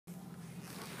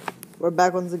We're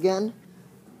back once again.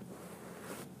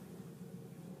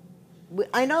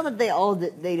 I know that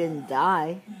they didn't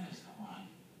die.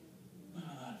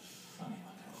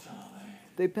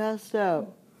 They passed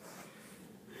out.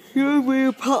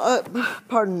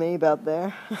 Pardon me about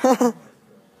there.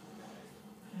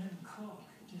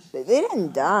 They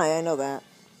didn't die, I know that.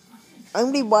 I'm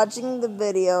gonna be watching the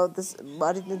video,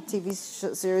 watching the TV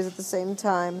series at the same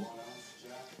time,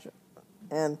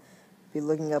 and be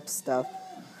looking up stuff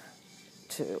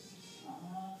too.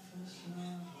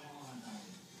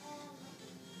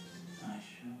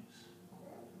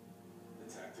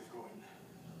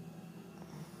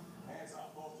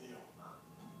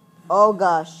 Oh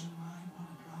gosh,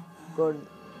 Gordon.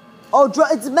 Oh,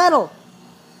 it's metal.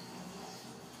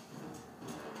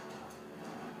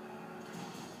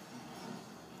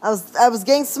 I was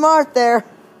getting smart there.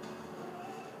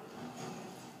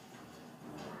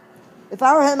 If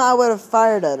I were him, I would have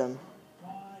fired at him.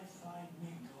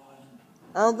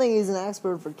 I don't think he's an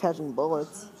expert for catching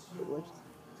bullets.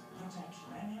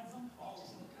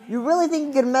 You really think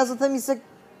you can mess with him, you sick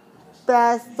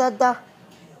bastard?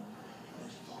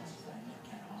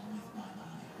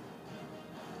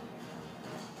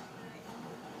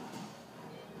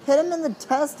 Hit him in the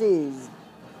testes.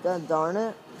 God darn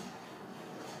it.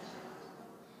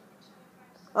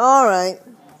 Alright.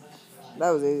 That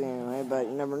was easy anyway, but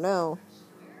you never know.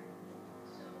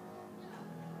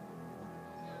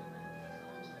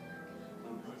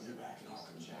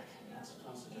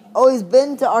 Oh, he's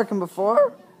been to Arkham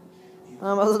before?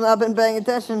 I must have not been paying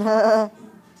attention. I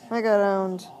got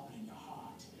owned.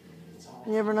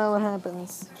 You never know what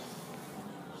happens.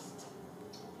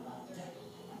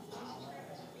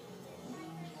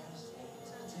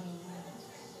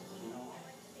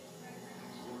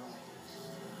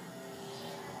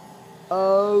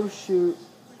 Oh, shoot.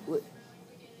 Wait.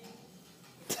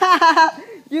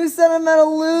 You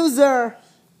sentimental loser.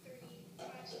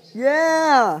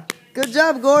 Yeah. Good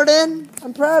job, Gordon.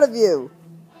 I'm proud of you.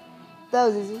 That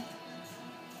was easy.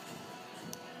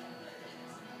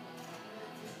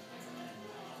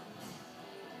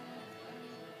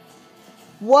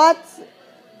 What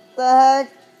the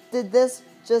heck did this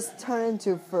just turn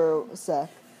into for a sec?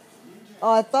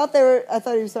 Oh, I thought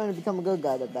he was starting to become a good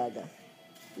guy, the bad guy.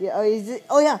 Yeah,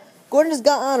 yeah. Gordon just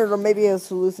got honored, or maybe he was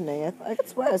hallucinating. I could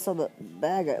swear I saw the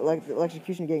bad guy, like the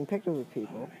electrocution, getting pictures with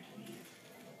people.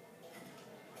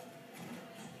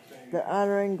 They're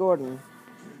honoring Gordon.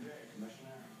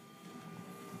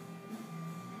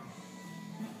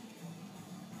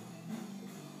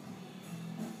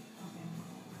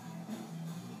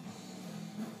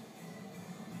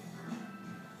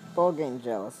 Full getting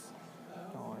jealous.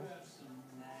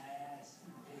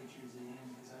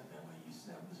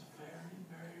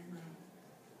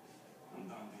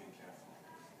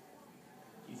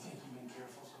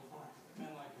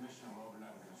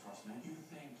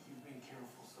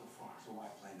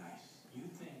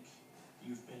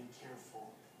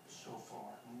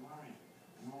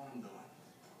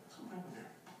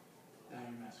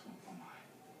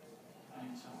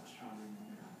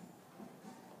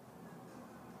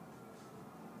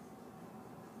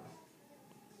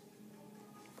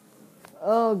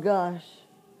 Oh gosh.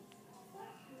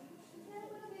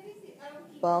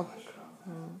 Well.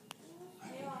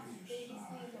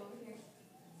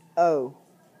 Oh.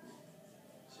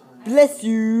 Bless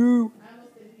you.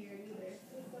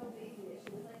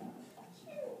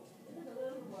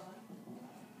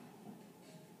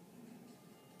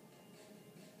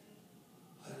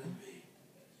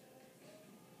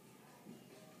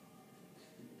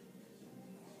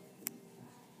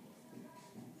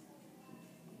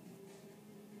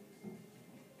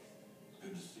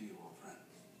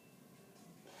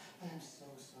 I'm so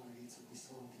sorry it took me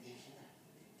so long to get here.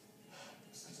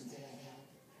 It was such a day I had.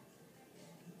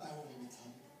 I won't even tell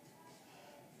you.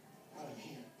 But I'm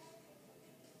here.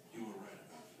 You were right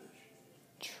about fish.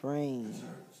 Train.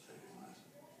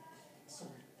 Sorry.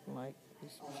 Like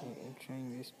these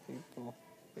train these people.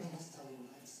 I must tell you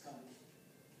what I discovered.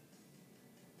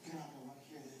 You're not going to want to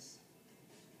hear this.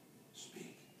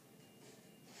 Speak.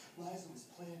 Liza was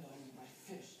planned on me by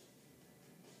fish.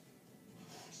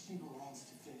 She belongs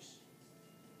to fish.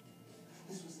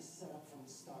 This was a setup from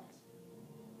the start.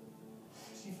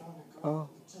 She found a girl who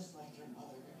looked just like your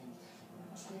mother and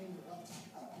trained her up to...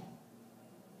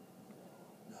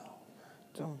 No.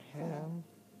 Don't hit him.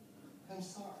 I'm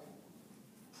sorry.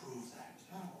 Prove that.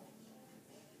 How?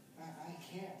 I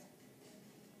can't.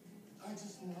 I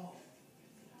just know.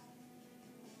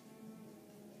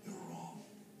 You're wrong.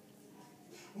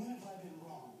 When have I been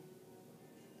wrong?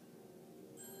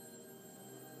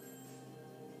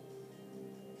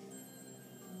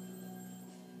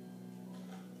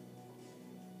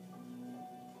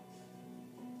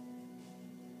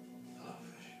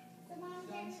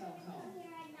 hotel call.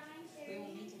 We will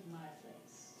meet at my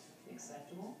place.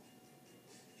 Acceptable?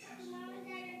 Yes. Mom and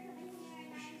Dad are coming here at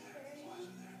 9:30. Why is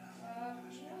it there now?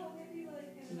 No, maybe like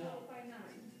by 9.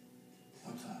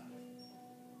 What time?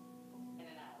 In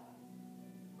an hour.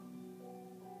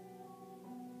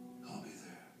 I'll be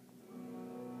there.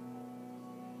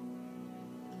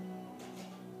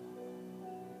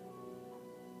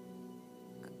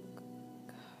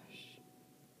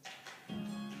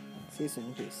 See you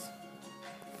soon, peace.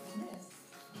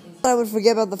 I would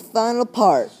forget about the final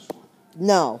part.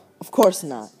 No, of course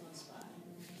not.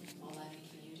 All I need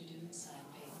for you to do is sign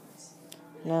papers.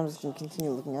 Now I'm just gonna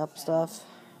continue looking up stuff.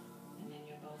 And then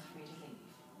you're both free to leave.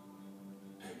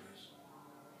 Papers.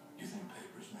 You think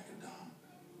papers make a dime?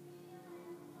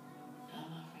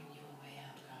 I'm offering you a way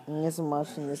out, Carl. And I guess I'm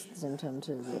watching this at the same time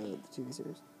too, the TV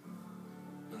series.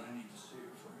 But I need to see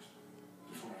her first.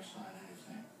 Before I sign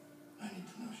anything, I need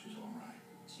to know she's all right.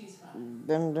 She's fine.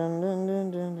 Dun dun dun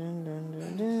dun dun dun dun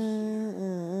dun dun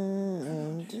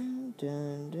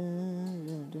dun dun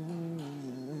dun dun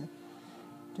dun.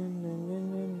 Dun, dun, dun,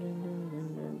 dun, dun, dun, dun,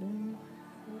 dun, dun.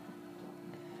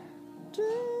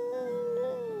 Dun,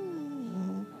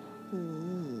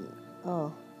 dun. Oh.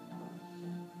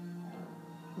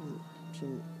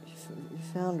 You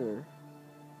found her.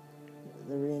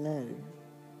 They're reunited.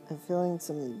 I'm feeling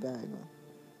something bad.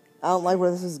 I don't like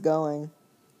where this is going.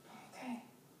 Okay.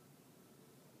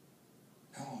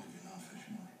 How long have you known Fish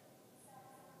and Willie?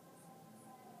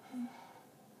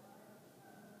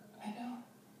 I don't.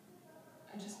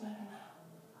 I just met her now.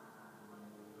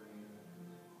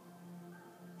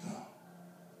 No.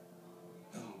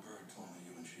 That little bird told me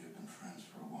you and she had been friends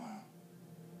for a while.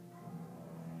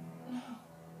 No.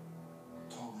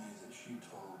 Told me that she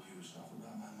told you stuff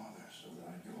about my mother so that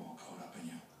I'd get all caught up in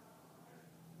you.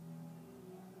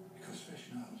 Because Fish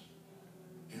knows.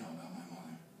 You know about my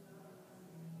mother.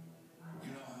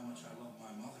 You know how much I love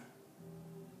my mother.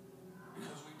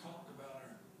 Because we talked about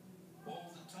her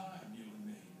all the time, you and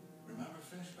me. Remember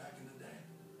Fish back in the day?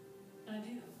 I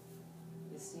do.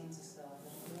 It seems as though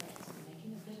little girls are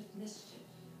making a bit of mischief.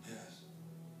 Yes.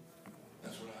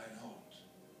 That's what I had hoped.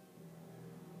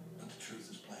 But the truth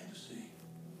is plain to see.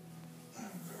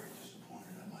 I'm very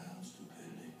disappointed at my own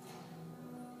stupidity.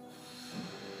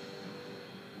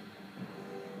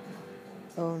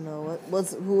 Oh no!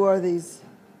 Who are these?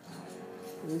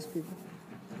 These people?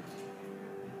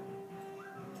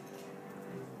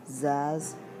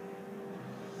 Zaz.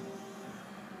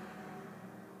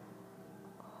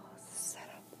 Oh, it's the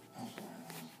setup. I'm sorry,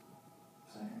 Alice.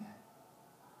 Is that your name?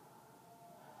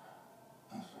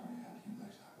 I'm sorry I had you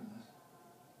mixed up in this.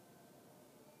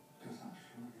 Because I'm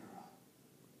sure you're a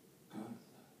good,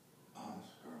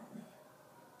 honest girl, really.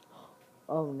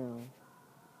 Oh no.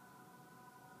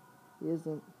 He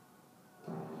isn't.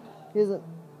 He isn't.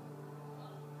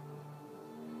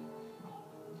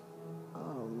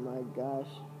 Oh my gosh.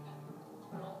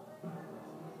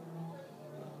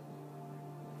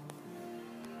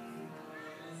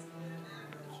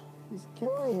 He's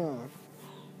killing her.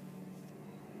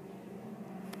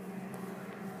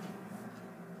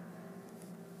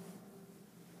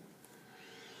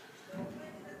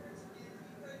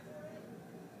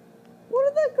 What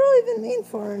did that girl even mean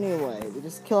for her anyway? They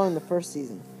just killed her in the first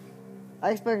season.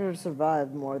 I expected her to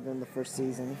survive more than the first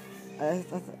season. I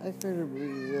expected her to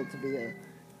be a villain.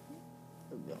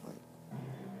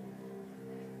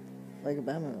 Like a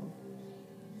Batman.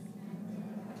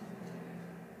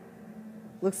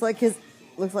 Looks like his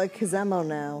MO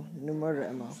now. New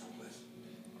murder MO.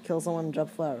 Kill someone and drop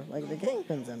flower. Like the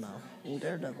Kingpin's MO. In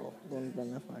Daredevil. One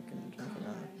Ben Affleck and Jennifer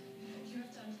Garner.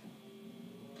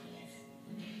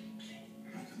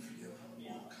 I can forgive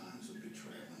all kinds of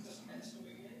betrayal and dishonest.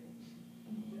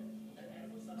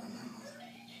 But my mother.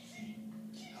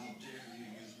 How dare you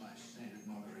use my sainted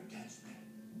mother against me?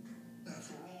 That's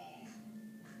wrong.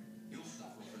 You'll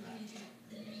suffer for that. Thank you,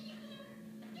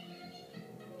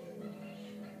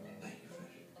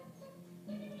 Fish.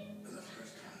 For the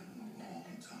first time in a long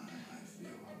time, I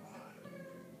feel alive.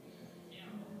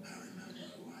 I remember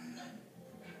who I am.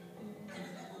 I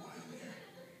remember why I'm here.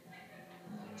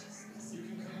 You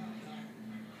can come out now.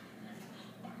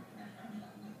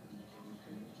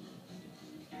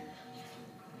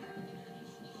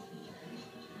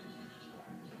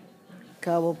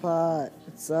 Cobblepot.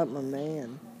 What's up, my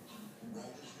man? Right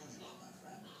as usual, my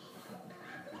friend.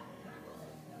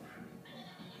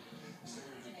 Say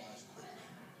your goodbyes quickly.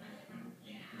 There's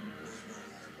very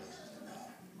nice places to go.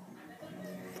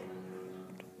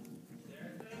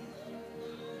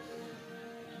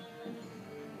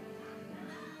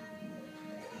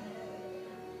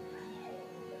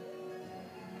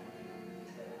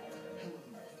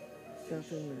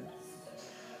 Nothing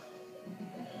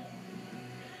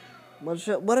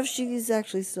else. What if she's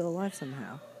actually still alive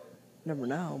somehow? Never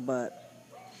know, but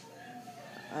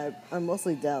I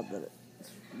mostly doubt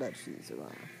that she's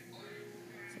alive.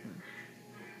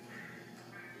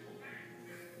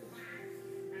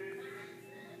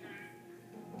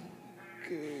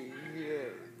 Okay, yeah.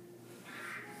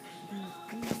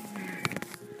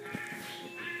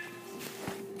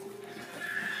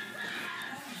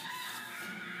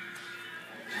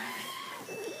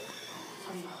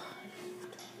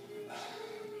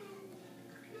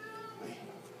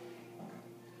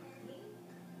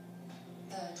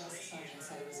 The desk sergeant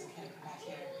said it was okay to come back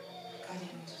here. I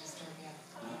didn't mean to disturb you.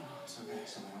 No, it's okay.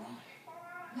 Something wrong?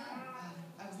 No,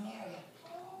 I was in the area.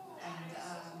 And,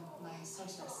 my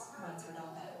socialist wants her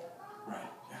doll back.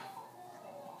 Right, yeah.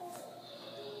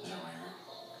 Is that why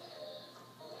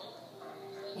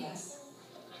you're Yes?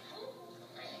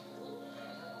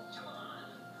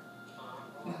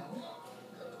 No.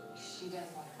 She does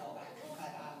want to go back,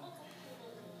 but,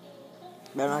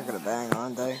 They're not gonna bang,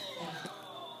 aren't they?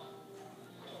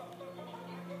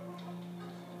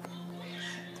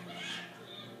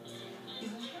 yeah.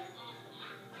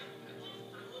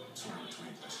 sort of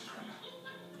between places right now?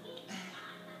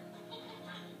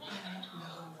 I don't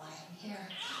know why I'm here.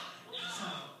 So,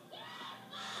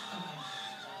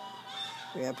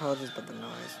 okay. Yeah, apologies about the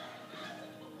noise.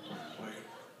 Wait.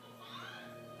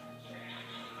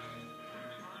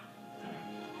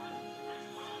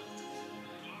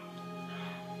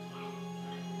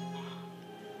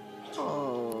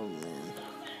 Oh man.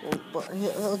 Well, but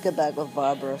he'll get back with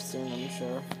Barbara soon, I'm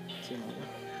sure. Soon.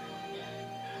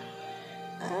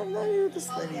 I have no idea who this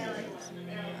lady is.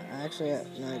 I actually have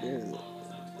no idea who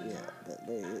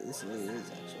this lady is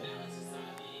actually.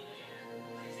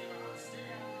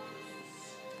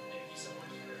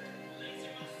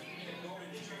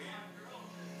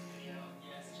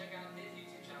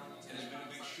 It has been a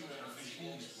big shootout officially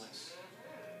in this place.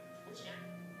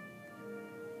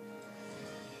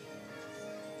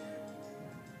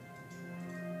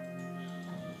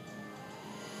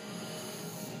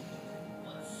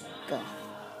 Go.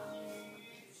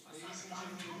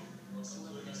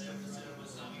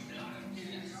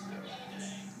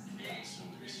 Soon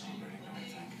to be celebrating, I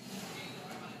think.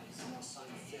 Small son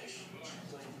of fish.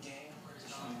 Playing the game.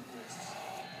 Showing the wrists.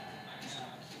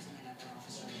 He's another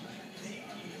officer.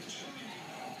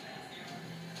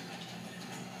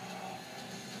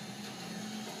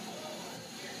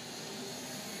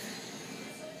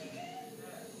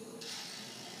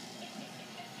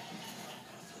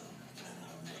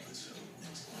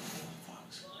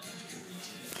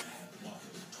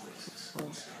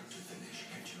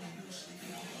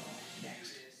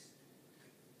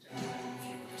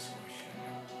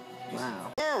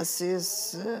 Wow. Yeah, see you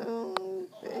soon.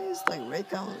 Please like, rate,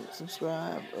 comment,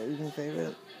 subscribe, or even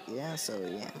favorite. Yeah, so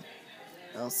yeah.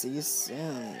 I'll see you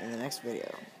soon in the next video.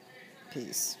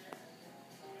 Peace.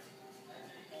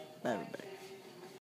 Bye, everybody.